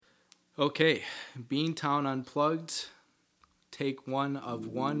Okay, Beantown Unplugged, take 1 of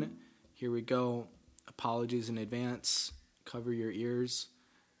 1. Here we go. Apologies in advance. Cover your ears.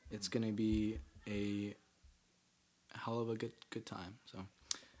 It's going to be a hell of a good time. So,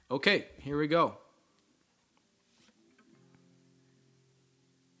 okay, here we go.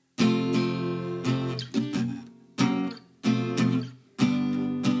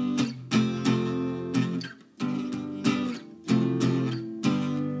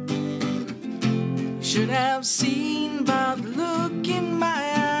 Should have seen by the look in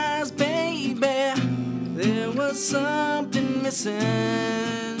my eyes, baby, there was something missing.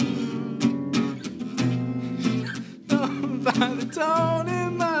 By the tone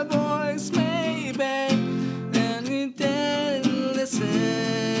in my voice, maybe, and you didn't listen.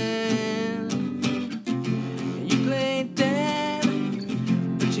 You played dead,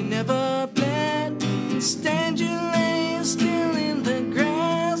 but you never bled. Instead, you lay still in the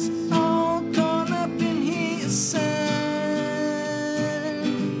grass, all caught up in his sand.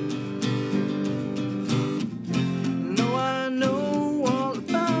 No, I know all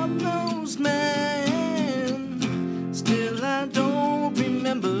about those men, still I don't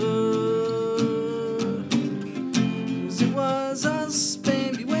remember. 'Cause it was us,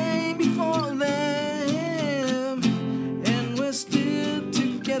 baby, way before them, and we're still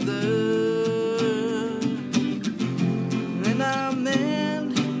together. And I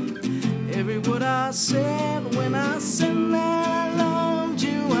meant every word I said when I said that I loved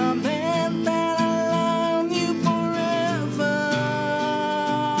you. I meant that I love you forever.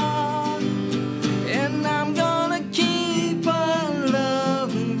 And I'm gonna keep on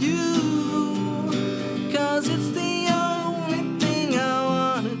loving you, 'cause it's the only thing I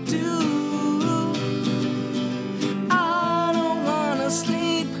wanna do. I don't wanna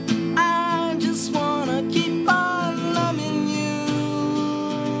sleep, I just wanna keep on loving you.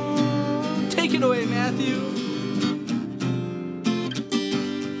 Take it away, Matthew.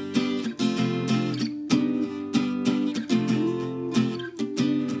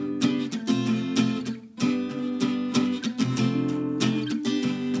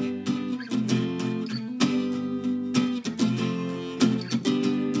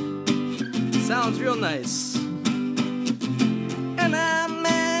 Sounds real nice. And I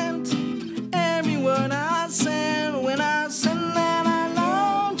meant every word I said when I said that I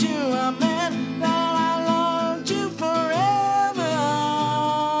loved you. I meant that I loved you forever.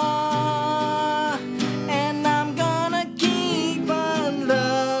 And I'm gonna keep on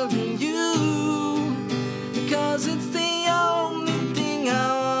loving you, because it's the only thing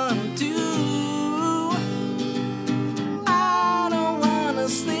I wanna do. I don't wanna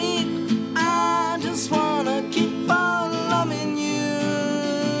sleep, I just wanna keep on loving you.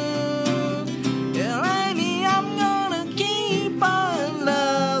 Yeah, baby, I'm gonna keep on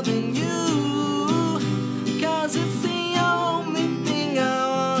loving you, 'cause it's the only thing I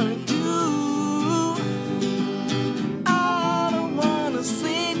wanna do. I don't wanna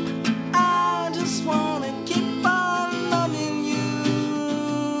sleep, I just wanna keep on loving you.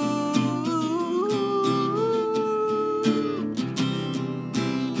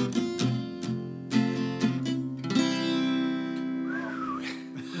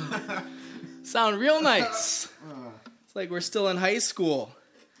 Sound real nice. It's like we're still in high school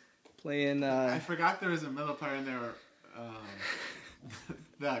playing. I forgot there was a middle part in there.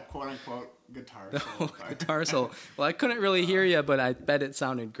 That quote-unquote guitar solo part. Guitar solo. Well, I couldn't really hear you, but I bet it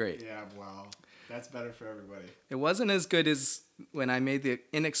sounded great. Yeah, wow. That's better for everybody. It wasn't as good as when I made the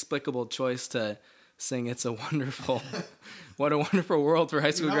inexplicable choice to sing "It's a Wonderful, What a Wonderful World" for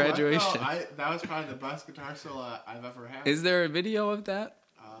high school You know what, graduation. though? That was probably the best guitar solo I've ever had. Is there a video of that?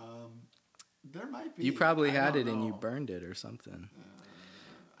 There might be. You probably I had don't it and you know. burned it or something.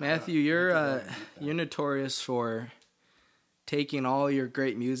 Matthew, you're notorious for taking all your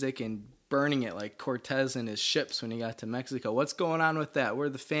great music and burning it like Cortez and his ships when he got to Mexico. What's going on with that? We're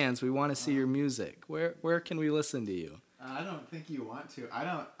the fans. We want to see your music. Where can we listen to you? I don't think you want to.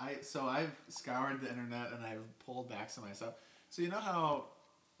 So I've scoured the internet and I've pulled back some of my stuff. So you know how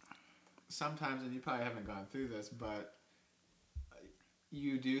sometimes, and you probably haven't gone through this, but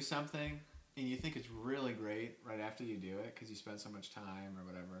you do something and you think it's really great right after you do it because you spend so much time or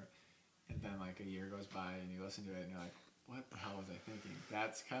whatever, and then like a year goes by and you listen to it and you're like, what the hell was I thinking?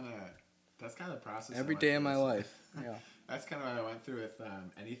 That's kind of the process. Every day of my life. Yeah. That's kind of what I went through with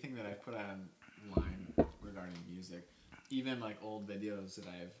anything that I put online regarding music. Even like old videos that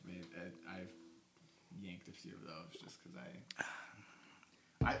I've made, I've yanked a few of those just because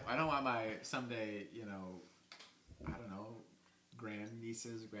I don't want my someday, I don't know,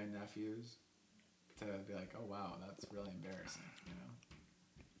 grandnieces, grandnephews to be like, oh wow, that's really embarrassing,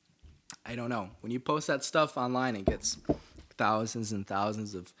 I don't know. When you post that stuff online, it gets thousands and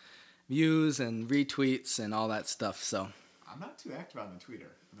thousands of views and retweets and all that stuff. So I'm not too active on the Twitter.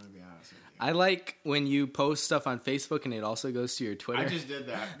 I'm gonna be honest with you. I like when you post stuff on Facebook and it also goes to your Twitter. I just did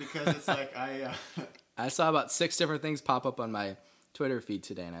that because it's like I saw about 6 different things pop up on my Twitter feed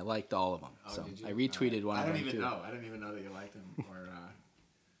today, and I liked all of them. Oh, so did you? I retweeted one of them too. I didn't even know that you liked them. Or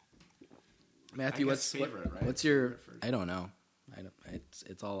Matthew, what's your? I don't know.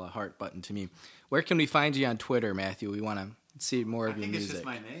 It's all a heart button to me. Where can we find you on Twitter, Matthew? We want to see more of your music. I think it's just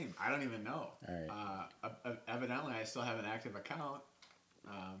my name. I don't even know. All right. Evidently, I still have an active account.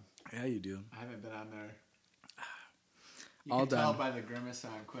 Yeah, you do. I haven't been on there. You All can tell done. by the grimace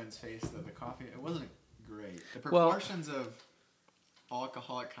on Quinn's face that the coffee, it wasn't great. The proportions of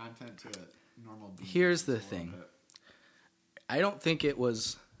alcoholic content to normal beer. Here's the thing. I don't think it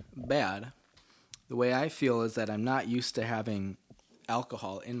was bad. The way I feel is that I'm not used to having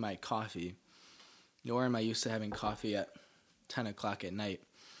alcohol in my coffee, nor am I used to having coffee at 10 o'clock at night.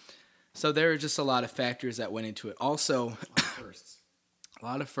 So there are just a lot of factors that went into it. Also, a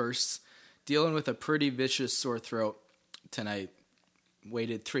lot of firsts. Dealing with a pretty vicious sore throat tonight.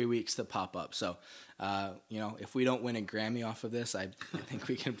 Waited 3 weeks to pop up. So, if we don't win a Grammy off of this, I think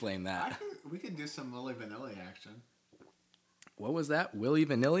we can blame that. We could do some Lily Vanilli action. What was that? Willie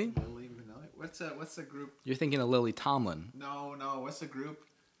Vanilli? Lily Vanilli. What's the group? You're thinking of Lily Tomlin. No. What's the group?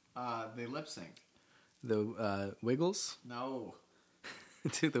 They lip sync. The Wiggles? No.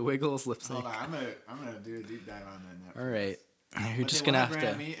 Do the Wiggles lip sync? Hold on, I'm gonna do a deep dive on that. All right, you're But just they gonna won have a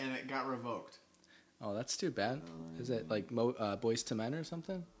to. Grammy and it got revoked. Oh, that's too bad. Is it like Boys to Men or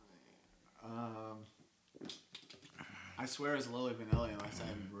something? I swear it's Lily Vanilli unless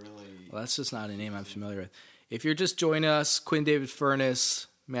I'm really. Well, that's just not a name I'm familiar with. If you're just joining us, Quinn David Furness,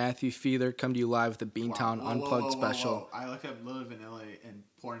 Matthew Feather, come to you live with the Beantown Unplugged special. I looked up Lily Vanilli and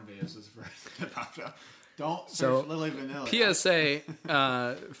porn videos was the first that popped up. Don't search So, Lily Vanilli.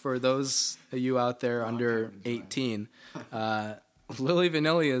 PSA for those of you out there under 18, Lily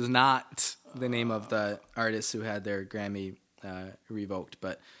Vanilli is not the name of the artist who had their Grammy revoked,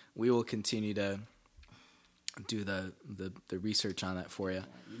 but we will continue to do the research on that for you.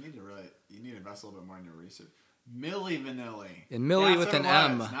 You need to invest a little bit more in your research. Milli Vanilli. And Millie That's with an what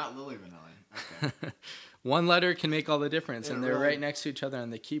it M. was, not Lily Vanilli. Okay. One letter can make all the difference, Yeah, and they're really. right next to each other on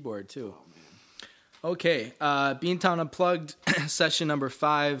the keyboard too. Oh man. Okay, Beantown Unplugged, session number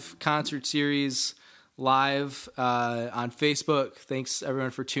 5, concert series, live on Facebook. Thanks everyone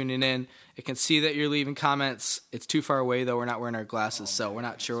for tuning in. I can see that you're leaving comments. It's too far away though. We're not wearing our glasses, so we're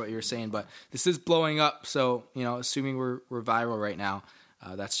not sure what you're saying. But this is blowing up, so assuming we're viral right now,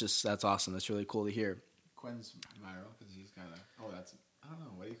 that's awesome. That's really cool to hear. Quinn's viral because he's got I don't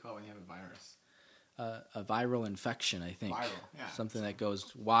know, what do you call it when you have a virus? A viral infection, I think. Viral, yeah. Something that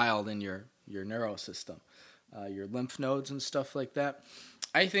goes wild in your neurosystem, your lymph nodes and stuff like that.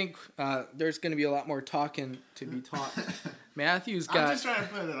 I think there's going to be a lot more talking to be taught. I'm just trying to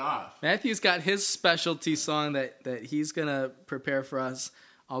put it off. Matthew's got his specialty song that he's going to prepare for us.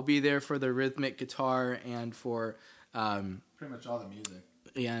 I'll be there for the rhythmic guitar and for Pretty much all the music.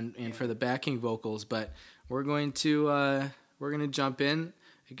 and for the backing vocals, but we're going to jump in.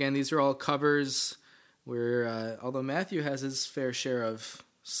 Again, these are all covers. Although Matthew has his fair share of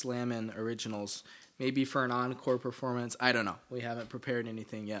slammin' originals, maybe for an encore performance. I don't know. We haven't prepared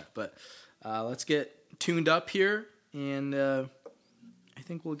anything yet, but let's get tuned up here, and I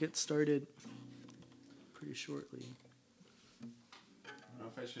think we'll get started pretty shortly. I don't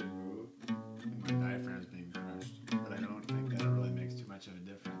know if I should move. My diaphragm's being crushed, but I don't think that really makes too much of a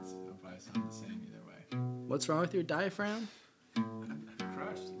difference. It'll probably sound the same either way. What's wrong with your diaphragm? I'm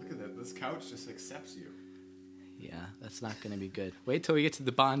crushed. Look at that. This couch just accepts you. Yeah, that's not going to be good. Wait till we get to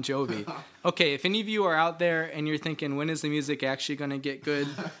the Bon Jovi. Okay, if any of you are out there and you're thinking, when is the music actually going to get good?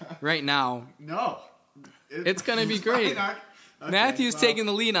 Right now. No. It's going to be great. Matthew's taking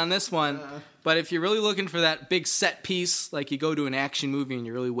the lead on this one. But if you're really looking for that big set piece, like you go to an action movie and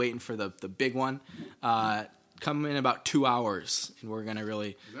you're really waiting for the big one, come in about 2 hours, and we're going to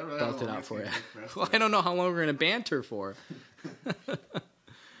really belt it out for you. Well, I don't know how long we're going to banter for.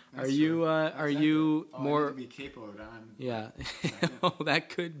 Are you more? I need to be capoed on. Yeah. Oh, that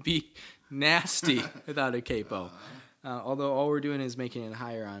could be nasty without a capo. Although all we're doing is making it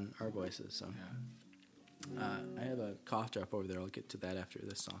higher on our voices. So I have a cough drop over there. I'll get to that after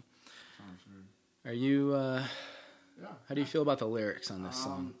this song. Are you? Yeah. How do you feel about the lyrics on this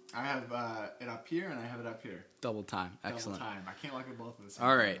song? I have it up here and I have it up here. Double time. Excellent. Double time. I can't look at both of the same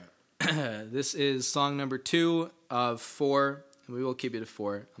All right. This is song number 2 of 4. And we will keep it to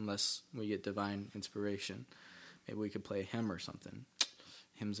 4 unless we get divine inspiration. Maybe we could play a hymn or something.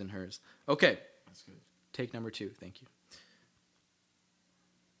 Hims and Hers. Okay. That's good. Take number 2. Thank you.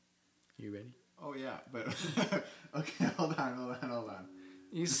 You ready? Oh, yeah, but... okay, hold on.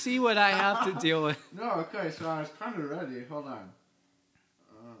 You see what I have to deal with. No, okay, so I was kind of ready. Hold on.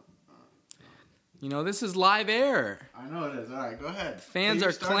 You know, this is live air. I know it is. All right, go ahead. Fans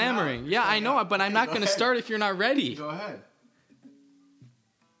are clamoring. Yeah, I know, but I'm not going to start if you're not ready. Go ahead.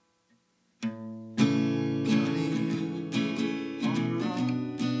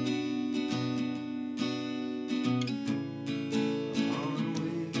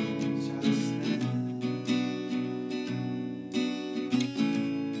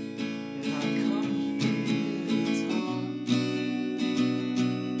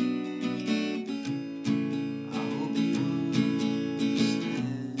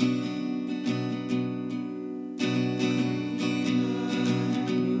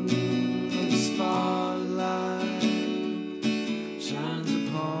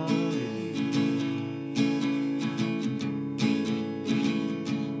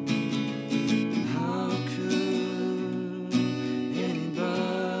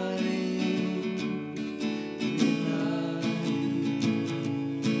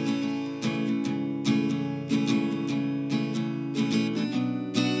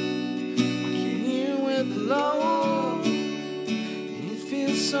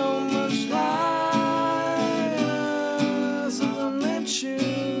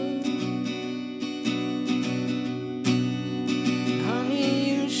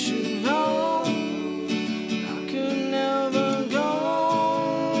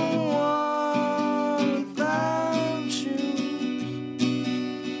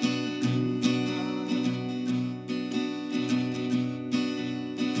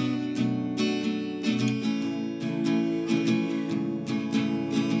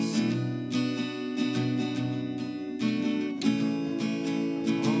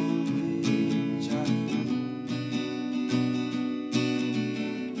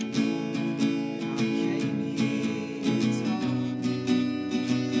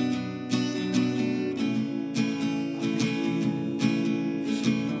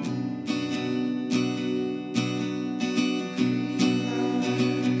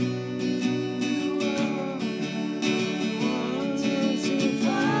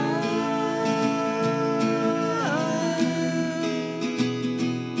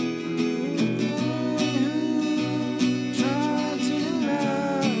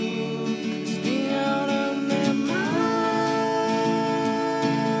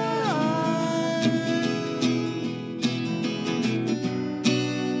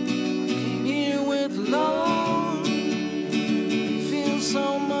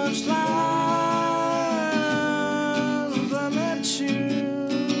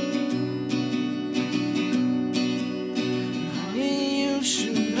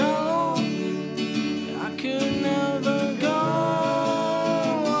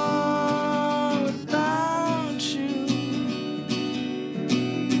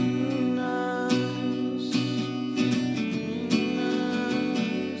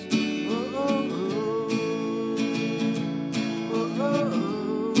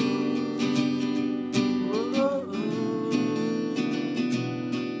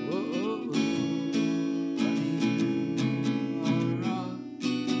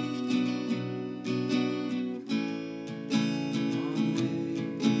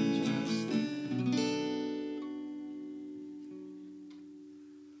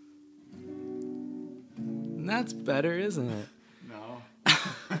 That's better, isn't it? No.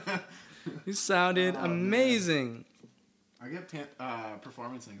 You sounded amazing. I get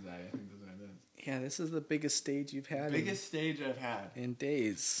performance anxiety. I think that's what it is. Yeah, this is the biggest stage you've had. Biggest stage I've had. In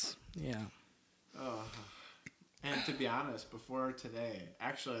days. Yeah. Oh. And to be honest, before today,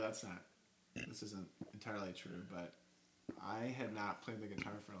 actually this isn't entirely true, but I had not played the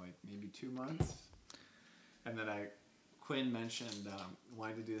guitar for like maybe 2 months. And then Quinn mentioned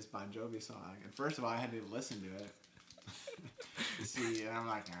wanting to do this Bon Jovi song. And first of all, I had to listen to it. To see, and I'm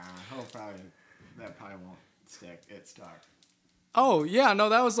like, that probably won't stick. It stuck. Oh, yeah, no,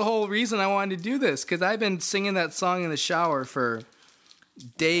 that was the whole reason I wanted to do this, because I've been singing that song in the shower for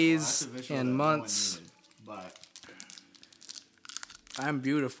days and months. No one needed, but I'm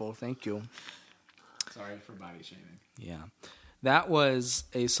beautiful, thank you. Sorry for body shaming. Yeah. That was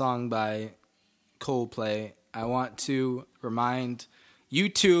a song by Coldplay. I want to remind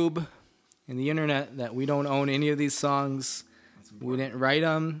YouTube and the internet that we don't own any of these songs. We didn't write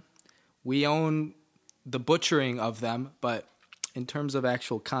them. We own the butchering of them, but in terms of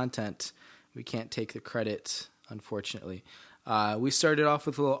actual content, we can't take the credit, unfortunately. We started off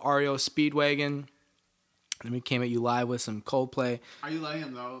with a little REO Speedwagon. Then we came at you live with some Coldplay. Are you letting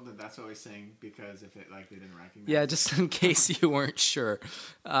them know that that's what we sing because if it like they didn't recognize? Yeah, it? just in case you weren't sure.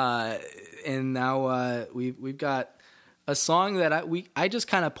 And now we've got a song that I just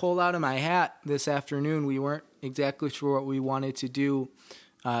kind of pulled out of my hat this afternoon. We weren't exactly sure what we wanted to do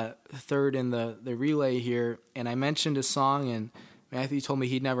third in the relay here, and I mentioned a song, and Matthew told me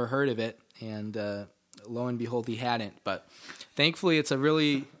he'd never heard of it, and lo and behold, he hadn't. But thankfully, it's a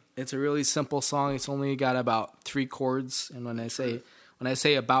really simple song. It's only got about 3 chords, and when I say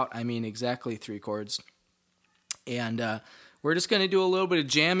about, I mean exactly 3 chords. And we're just going to do a little bit of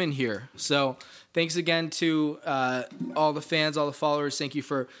jamming here. So thanks again to all the fans, all the followers. Thank you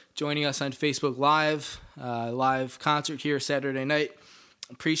for joining us on Facebook live concert here Saturday night.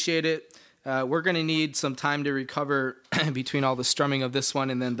 Appreciate it. We're going to need some time to recover between all the strumming of this one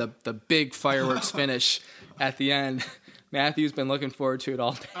and then the big fireworks finish at the end. Matthew's been looking forward to it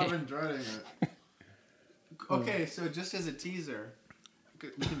all day. I've been dreading it. Okay, so just as a teaser, we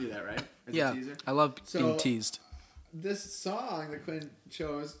can do that, right? As Yeah, a teaser? I love being teased. This song that Quinn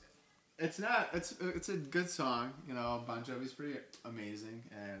chose, it's a good song. You know, Bon Jovi's pretty amazing,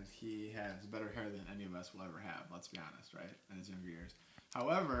 and he has better hair than any of us will ever have. Let's be honest, right? In his younger years.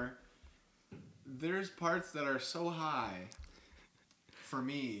 However, there's parts that are so high for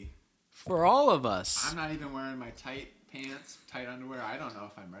me. For all of us. I'm not even wearing my tight pants, tight underwear. I don't know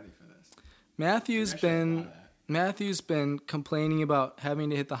if I'm ready for this. Matthew's been complaining about having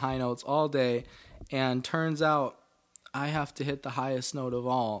to hit the high notes all day, and turns out I have to hit the highest note of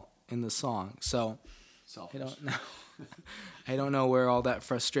all in the song. So Selfish. I don't know where all that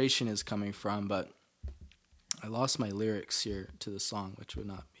frustration is coming from, but I lost my lyrics here to the song, which would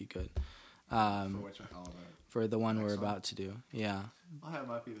not be good. For which one? All of it. For the one we're Next about to do. Yeah. I'll have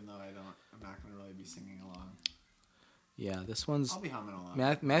them up even though I'm not going to really be singing along. Yeah, this one's... I'll be humming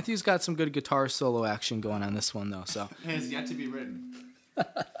along. Matthew's got some good guitar solo action going on this one, though. So It has yet to be written.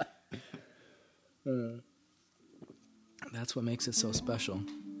 That's what makes it so special.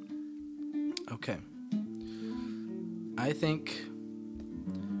 Okay. I think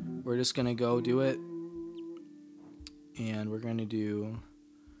we're just going to go do it. And we're going to do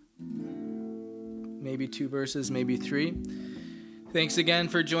maybe 2 verses, maybe 3. Thanks again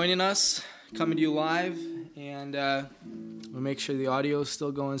for joining us, coming to you live. And we'll make sure the audio is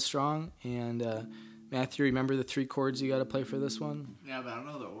still going strong. And Matthew, remember the 3 chords you got to play for this one? Yeah, but I don't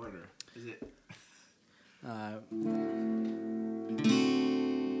know the order. Is it...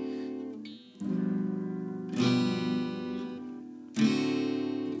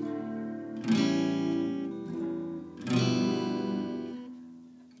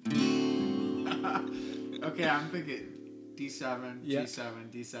 Okay, I'm thinking D7, Yeah. G7,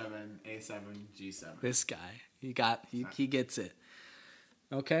 D7, A7, G7. This guy, he gets it.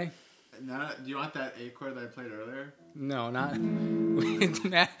 Okay. No, do you want that A chord that I played earlier? No, not.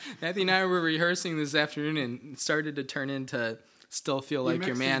 Matthew and I were rehearsing this afternoon and it started to turn into "Still Feel Like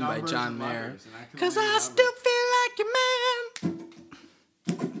Your Man" by John Mayer. Cause I still feel like your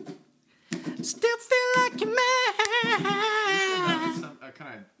man. Still feel like your man.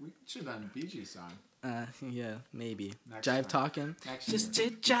 We should have done a Bee Gees song. Yeah, maybe. Next Jive time. talking. Next Just year.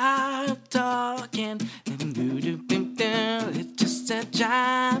 a jive talking. It's just a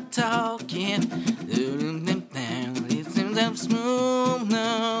jive talking.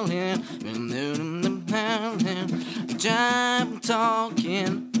 Jive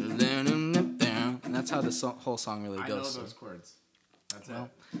talking. And that's how the whole song really I know goes. those chords. That's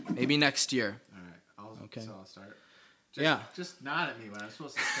Well, it. maybe next year. All right. Okay. So I'll start. Just nod at me when I'm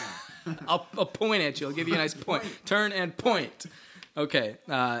supposed to start. I'll point at you. I'll give you a nice point. Turn and point. Okay.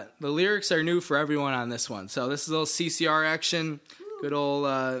 The lyrics are new for everyone on this one. So this is a little CCR action. Good old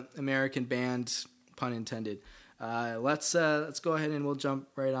American band, pun intended. Let's go ahead and we'll jump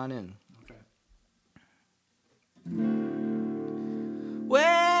right on in. Okay. Well,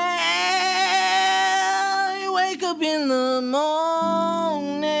 you wake up in the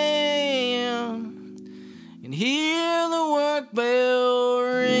morning and hear the work bell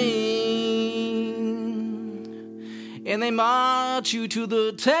ring, and they march you to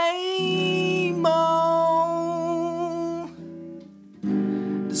the table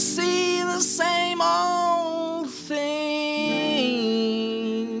to see the same old thing.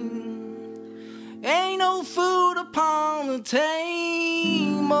 Ain't no food upon the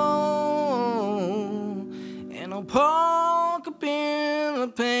table, and no pork up in the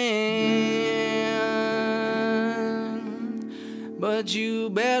pan. But you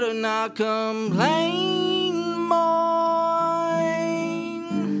better not complain, boy.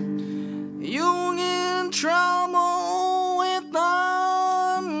 You'll get in trouble with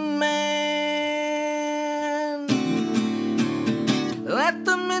the man.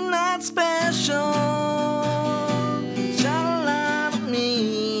 midnight special. Shine a light on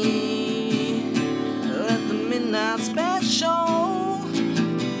me. Let the midnight special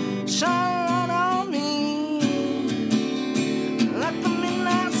shine a light on me. Let the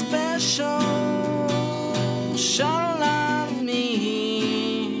midnight special shine a light on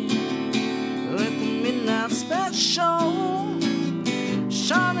me. Let the midnight special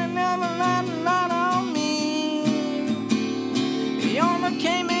shine another light on me. Yonder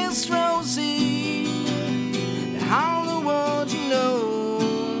came Miss Rosie. How in the world you know?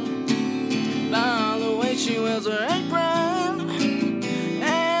 By the way she wears her apron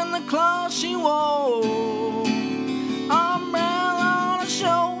and the clothes she wore. Umbrella on her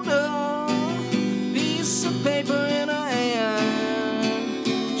shoulder, piece of paper in her hand.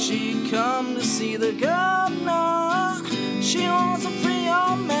 She come to see the governor. She wants a free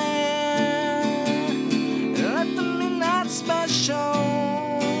old man. Let the midnight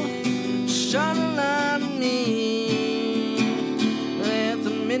special shine a light on me. Let the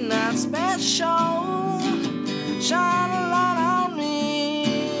midnight special shine a light on me.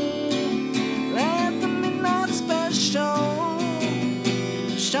 Let the midnight special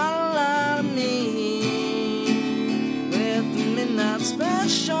shine a light on me. Let the midnight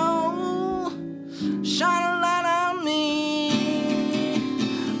special shine a light on me.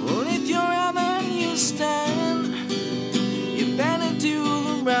 Well, if you're ever in Houston, you better do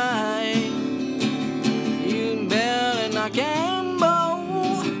the right. You better not gamble.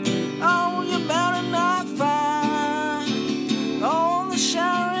 Oh, you better not fight. Oh, the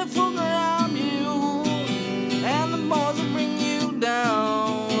sheriff will grab you, and the boys will bring you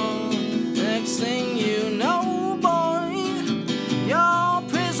down. Next thing you know, boy, you're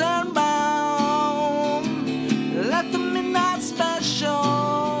prison bound. Let the midnight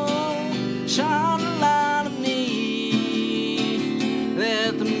special shine a light on me.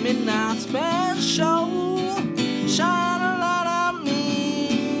 Let the midnight special shine a light on me.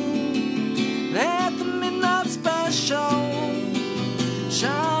 Let the midnight special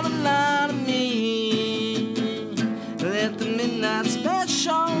shine a light on me. Let the midnight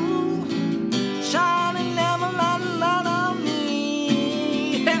special shine and never light on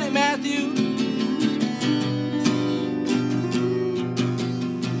me. Hit it, Matthew.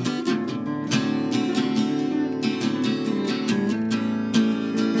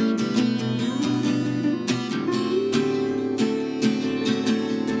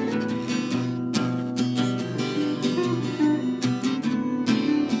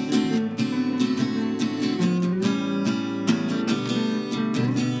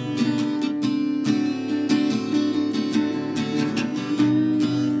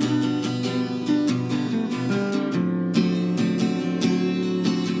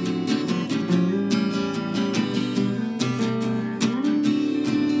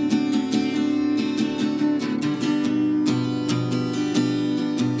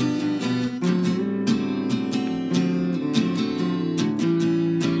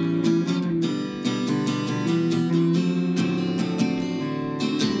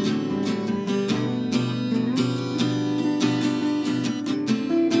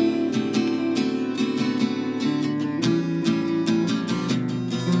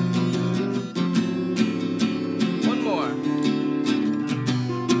 One more.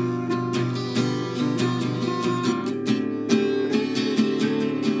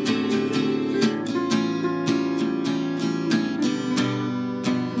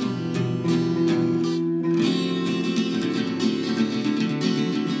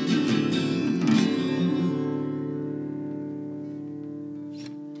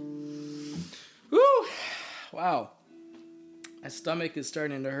 Woo! Wow. My stomach is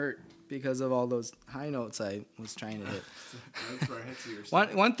starting to hurt because of all those high notes I was trying to hit. That's where it hits you. Or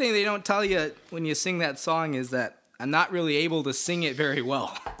something. One thing they don't tell you when you sing that song is that I'm not really able to sing it very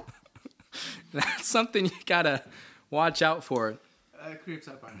well. That's something you gotta watch out for. It creeps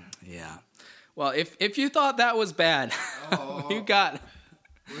up on you. Yeah. Well, if you thought that was bad, you got.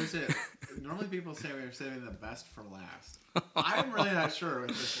 What is it? Normally people say we're saving the best for last. I'm really not sure with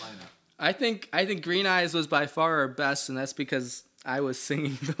this lineup. I think Green Eyes was by far our best, and that's because I was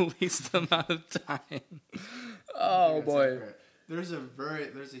singing the least amount of time. Oh boy. There's a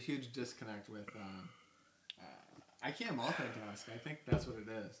huge disconnect with. I can't multitask. I think that's what it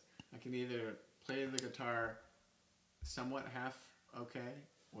is. I can either play the guitar somewhat half okay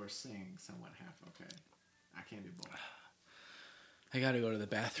or sing somewhat half okay. I can't do both. I gotta go to the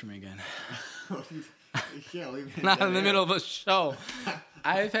bathroom again. You can't leave me Not in the middle of a show.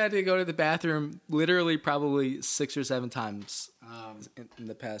 I've had to go to the bathroom literally probably 6 or 7 times in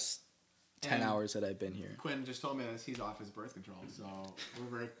the past 10 hours that I've been here. Quinn just told me that he's off his birth control, so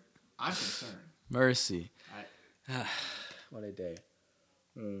I'm concerned. Mercy. What a day.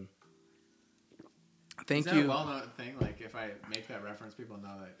 Thank Is that you. a well-known thing? Like, if I make that reference, people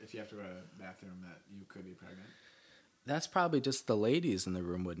know that if you have to go to the bathroom, that you could be pregnant. That's probably just the ladies in the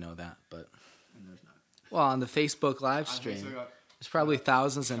room would know that, but And there's not. well, on the Facebook live On stream, Facebook, there's probably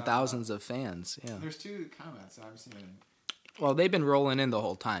thousands and shout thousands of fans. Yeah. there's 2 comments I'm seeing. Well, they've been rolling in the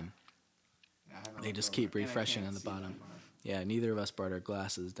whole time. Yeah, I haven't They looked just over. keep And I refreshing can't on the see that bottom. far. Yeah, neither of us brought our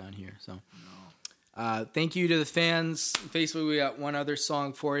glasses down here, so. No. Thank you to the fans. Facebook, we got one other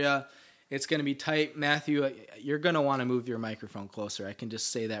song for you. It's going to be tight. Matthew, you're going to want to move your microphone closer. I can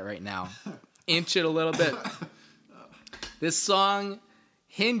just say that right now. Inch it a little bit. This song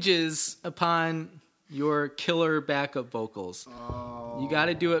hinges upon your killer backup vocals. Oh. You got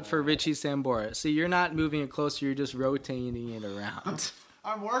to do it for Richie Sambora. See, you're not moving it closer. You're just rotating it around.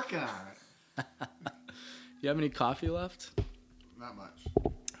 I'm working on it. You have any coffee left? Not much.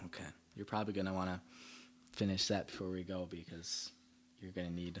 Okay. You're probably going to want to finish that before we go because you're going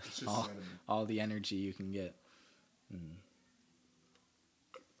to need just all the energy you can get.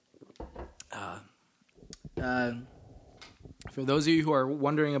 For those of you who are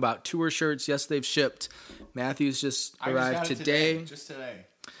wondering about tour shirts, yes, they've shipped. Matthew's just arrived got it today. Just today.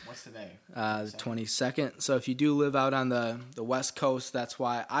 What's today? The 22nd. So if you do live out on the West Coast, that's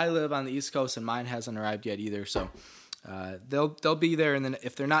why. I live on the East Coast and mine hasn't arrived yet either. So they'll be there, and then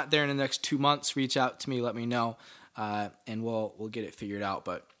if they're not there in the next 2 months, reach out to me, let me know, and we'll get it figured out.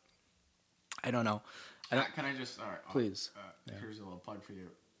 But I don't know. Can I just? All right, Please. Here's a little plug for you.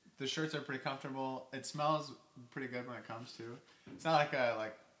 The shirts are pretty comfortable. It smells pretty good when it comes to. It's not like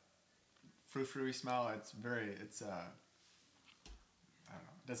a frou-frou smell. It's I don't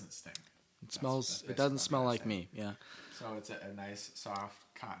know. It doesn't stink. It smells. That's It doesn't basically smell what I'm like gonna me. Yeah, say. So it's a nice soft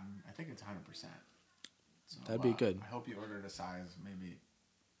cotton. I think it's 100%. So, that'd be good. I hope you ordered a size maybe,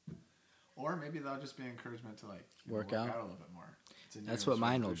 or maybe that'll just be encouragement to Work out out a little bit more. That's what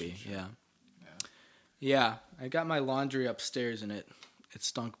mine will be. Shirt. Yeah. Yeah, I got my laundry upstairs and it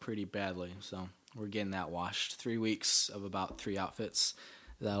stunk pretty badly, so we're getting that washed. 3 weeks of about 3 outfits.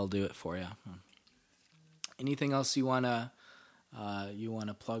 That'll do it for you. Anything else you wanna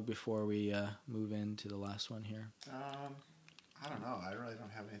plug before we move into the last one here? I don't know. I really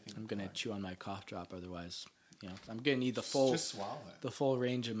don't have anything. I'm gonna chew on my cough drop, otherwise, I'm gonna need the full Just swallow it. the full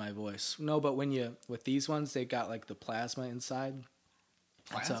range of my voice. No, but with these ones, they got like the plasma inside.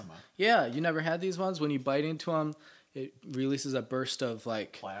 Plasma. Yeah, you never had these ones. When you bite into them, it releases a burst of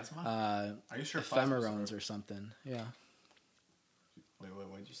like Plasma. Are you sure? ephemerons or something? Yeah. Wait,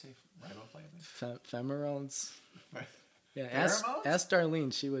 what did you say? Riboflavin? Ephemerons. Yeah, Pheromones? ask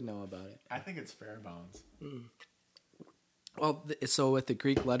Darlene. She would know about it. I think it's pheromones. Well, so with the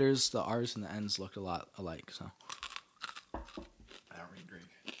Greek letters, the R's and the N's looked a lot alike. So. I don't read Greek.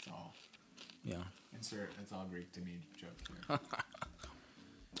 It's all. Yeah. Insert. It's all Greek to me joke here.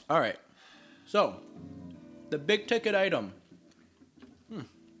 All right. So, the big ticket item.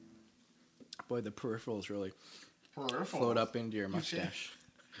 Boy, the peripherals really float up into your mustache.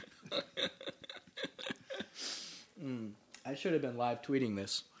 I should have been live tweeting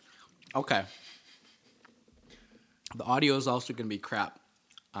this. Okay. The audio is also going to be crap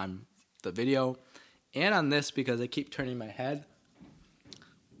on the video and on this because I keep turning my head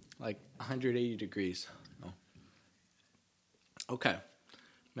like 180 degrees. Oh. Okay.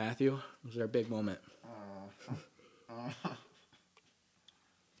 Matthew, this is our big moment.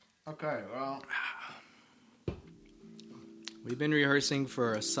 Okay, well. We've been rehearsing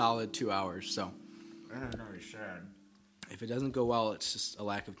for a solid 2 hours, so I don't know what you said. if it doesn't go well, it's just a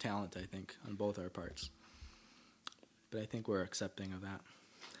lack of talent, I think, on both our parts. But I think we're accepting of that.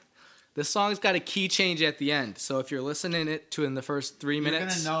 This song's got a key change at the end, so if you're listening it to in the first 3 minutes... You're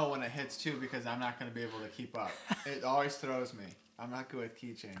going to know when it hits, too, because I'm not going to be able to keep up. It always throws me. I'm not good with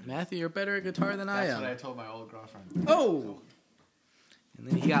key changes. Matthew, you're better at guitar than I am. That's what I told my old girlfriend. Oh! And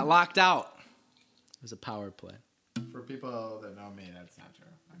then he got locked out. It was a power play. For people that know me, that's not true.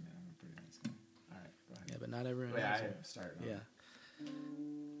 I mean, I'm a pretty nice guy. All right, go ahead. Yeah, but not everyone Wait, knows I it. start. Yeah.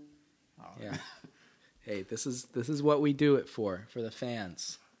 Oh. Yeah. Hey, this is what we do it for the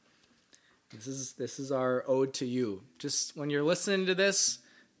fans. This is our ode to you. Just when you're listening to this,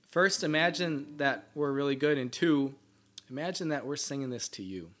 first imagine that we're really good, and two, imagine that we're singing this to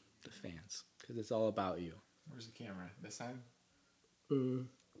you, the fans, because it's all about you. Where's the camera? This side?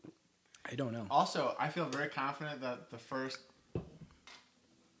 I don't know. Also, I feel very confident that the first,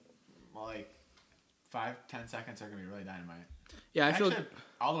 5-10 seconds are going to be really dynamite. Yeah, I feel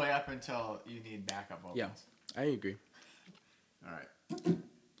all the way up until you need backup vocals. Yeah, I agree. All right.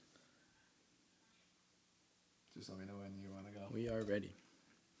 Just let me know when you want to go. We are ready.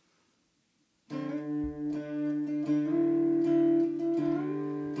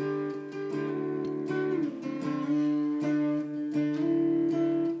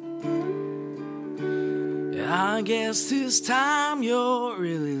 I guess this time you're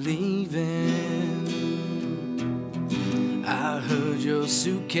really leaving. I heard your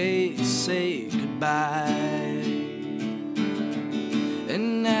suitcase say goodbye,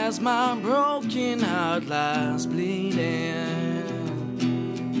 and as my broken heart lies bleeding,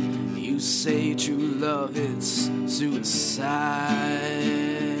 you say true love, it's suicide.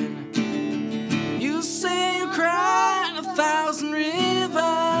 You say you cried 1,000 rivers,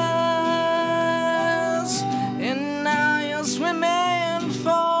 and now you're swimming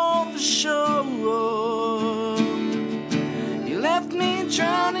for the shore. You left me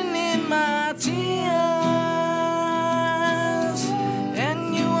drowning in my tears,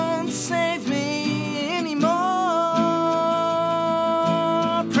 and you won't save me anymore.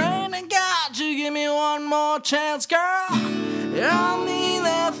 Praying to God you give me one more chance, girl. I'll be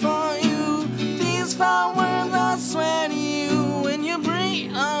there for you. These 5 words I swear to you. When you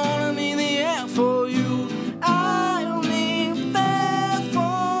breathe, I wanna be the air for you. I'll be there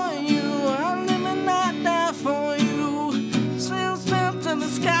for you. I'll live and not die for you. Still step to the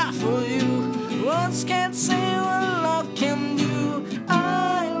sky for you. Words can't say what love can do.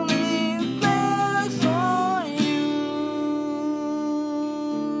 I'll be there for you.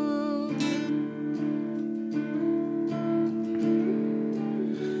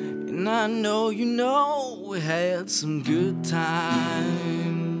 And I know you know we had some good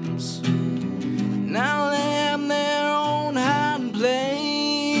times. Now they have their own hiding place.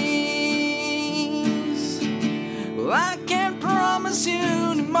 Well, I can't promise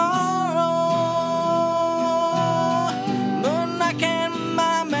you tomorrow, but I can't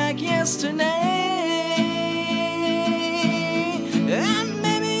buy back yesterday. And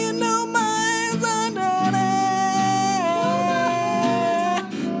maybe you know my hands are dirty,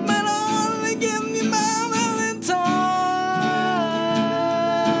 but I only give you my Valentine.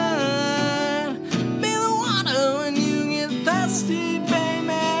 Be the water when you get thirsty,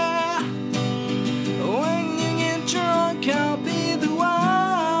 baby. When you get drunk, I'll be the wine.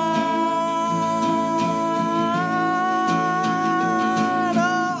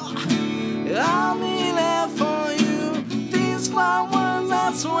 Oh, I'll be there for you. These 5 words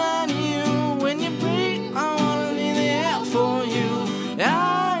I swear to you. When you breathe, I wanna be there for you.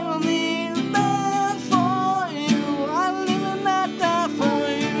 I'll be there for you. I'll live and not die for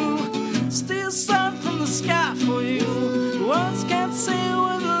you. Still sun from the sky for you. Words can't say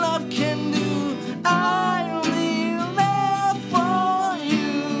what love can do. I'll be there for you.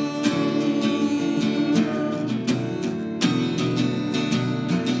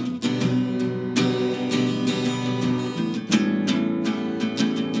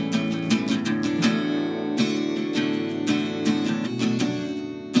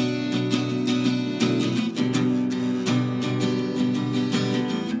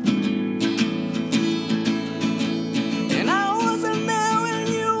 And I wasn't there when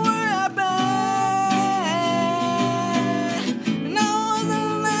you were happy, and I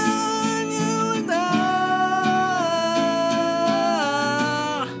wasn't there when you were there.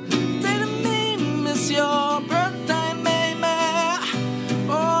 Didn't mean to miss your birthday, baby.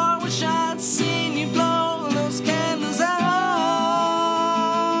 Oh, I wish I'd seen you blow those candles out.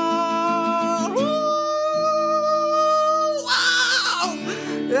 Ooh, wow.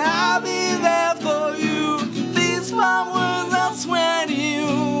 I'll be there for you. These 5 words I swear to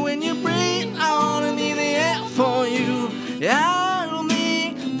you. When you breathe, I wanna be the air for you. I'll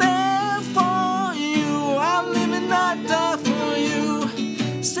be there for you. I'll live and not die for you.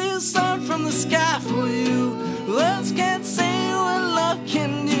 Still sun from the sky for you. Words can't say what love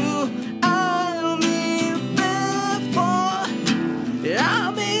can do. I'll be there for.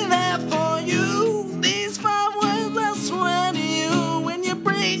 I'll be there for you. These 5 words I swear to you. When you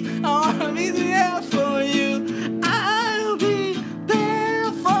breathe, I wanna be there for you. I'll be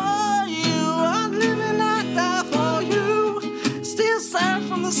there for you. I'll live and not die for you. Still sun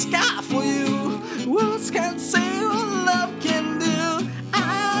from the sky for you. Words can't say what love can do.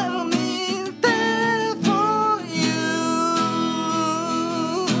 I'll be there for you.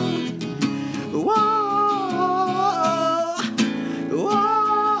 Whoa, whoa.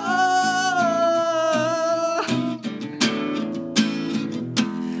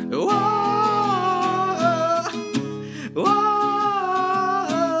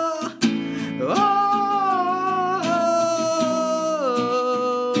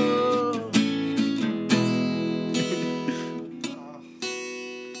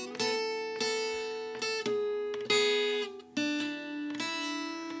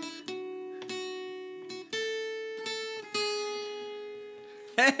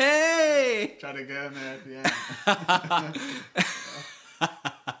 Hey! Try to get in there at the end.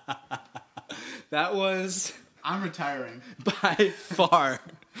 That was I'm retiring. By far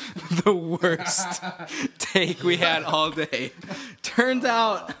the worst take we had all day. Turns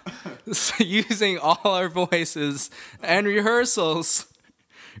out using all our voices and rehearsals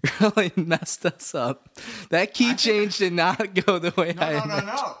really messed us up. That key change did not go the way I imagined.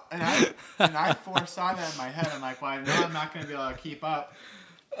 No. And I foresaw that in my head. I'm like, well, I know I'm not going to be able to keep up.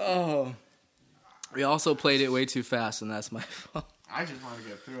 Oh. We also played it way too fast, and that's my fault. I just wanted to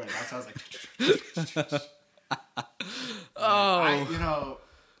get through it. That's why I was like... Oh.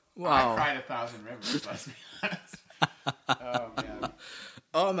 Wow. I cried 1,000 rivers, let's be honest. Oh, man.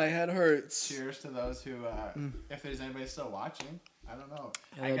 Oh, my head hurts. Cheers to those who, if there's anybody still watching, I don't know.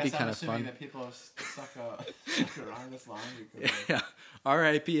 Yeah, I guess I'm assuming fun. that people have stuck around this long. Because yeah.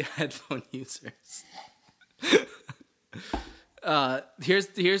 R.I.P. headphone users.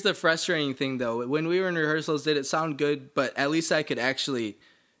 Here's the frustrating thing, though. When we were in rehearsals, did it sound good? But at least I could actually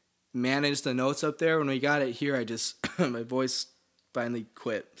manage the notes up there. When we got it here, I just my voice finally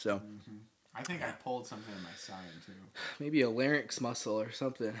quit. So I think I pulled something in my side too. Maybe a larynx muscle or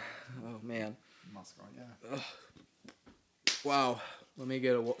something. Oh man. Muscle, yeah. Ugh. Wow. Let me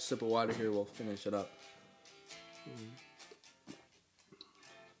get a sip of water here. We'll finish it up.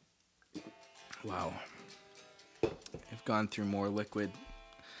 Wow. I've gone through more liquid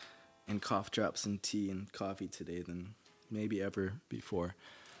and cough drops and tea and coffee today than maybe ever before.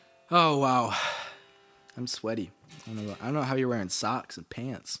 Oh, wow. I'm sweaty. I don't know how you're wearing socks and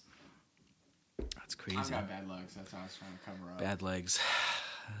pants. That's crazy. I've got bad legs. That's what I was trying to cover up. Bad legs.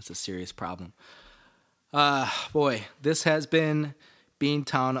 That's a serious problem. Boy, this has been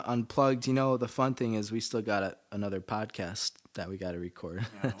Beantown Unplugged. You know, the fun thing is we still got another podcast that we got to record.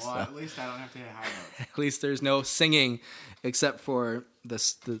 Yeah, well, at least I don't have to hit high notes. At least there's no singing except for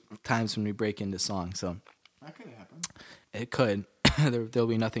the times when we break into song. So that could happen. It could. There'll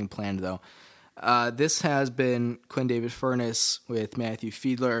be nothing planned, though. This has been Quinn David Furness with Matthew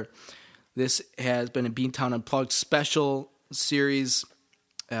Fiedler. This has been a Beantown Unplugged special series.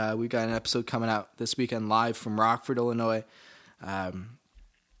 We've got an episode coming out this weekend live from Rockford, Illinois.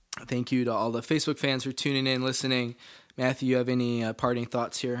 Thank you to all the Facebook fans for tuning in, listening. Matthew, you have any parting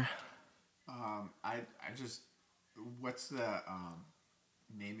thoughts here? I just, what's the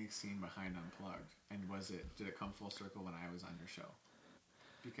naming scene behind Unplugged? And did it come full circle when I was on your show?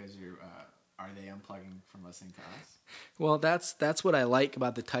 Because are they unplugging from listening to us? Well, that's what I like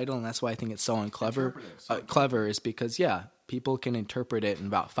about the title, and that's why I think it's so unclever. Clever is because, people can interpret it in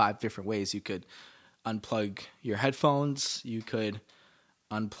about 5 different ways. You could unplug your headphones. You could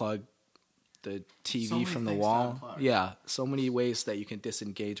unplug the TV from the wall. Yeah, so many ways that you can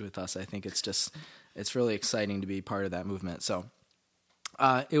disengage with us. I think it's really exciting to be part of that movement. So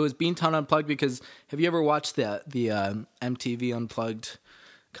it was Beantown Unplugged because have you ever watched the MTV Unplugged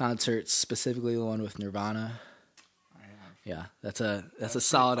concerts, specifically the one with Nirvana? I have. Yeah, that's a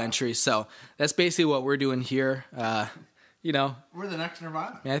solid entry. So that's basically what we're doing here. We're the next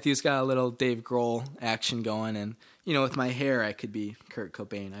Nirvana. Matthew's got a little Dave Grohl action going, and with my hair, I could be Kurt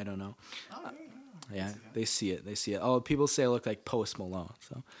Cobain. I don't know. Oh, yeah, they see it. Oh, people say I look like Post Malone.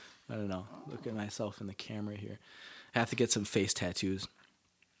 So I don't know. Look at myself in the camera here. I have to get some face tattoos.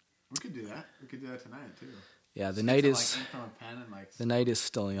 We could do that. We could do that tonight too. Yeah, the night is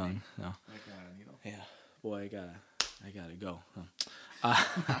still young. No. Like a needle. Yeah, boy, I gotta go.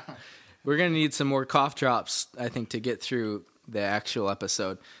 We're gonna need some more cough drops, I think, to get through the actual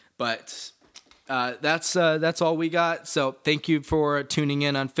episode. But that's all we got. So thank you for tuning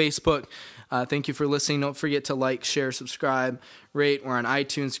in on Facebook. Thank you for listening. Don't forget to like, share, subscribe, rate. We're on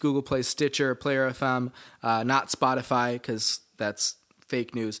iTunes, Google Play, Stitcher, Player FM, not Spotify because that's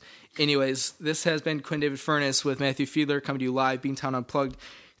fake news. Anyways, this has been Quinn David Furness with Matthew Fiedler coming to you live, Beantown Unplugged.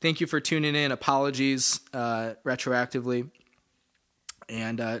 Thank you for tuning in. Apologies retroactively.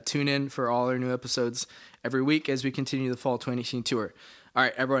 And tune in for all our new episodes every week as we continue the Fall 2018 tour. All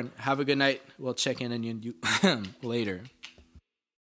right, everyone, have a good night. We'll check in on you later.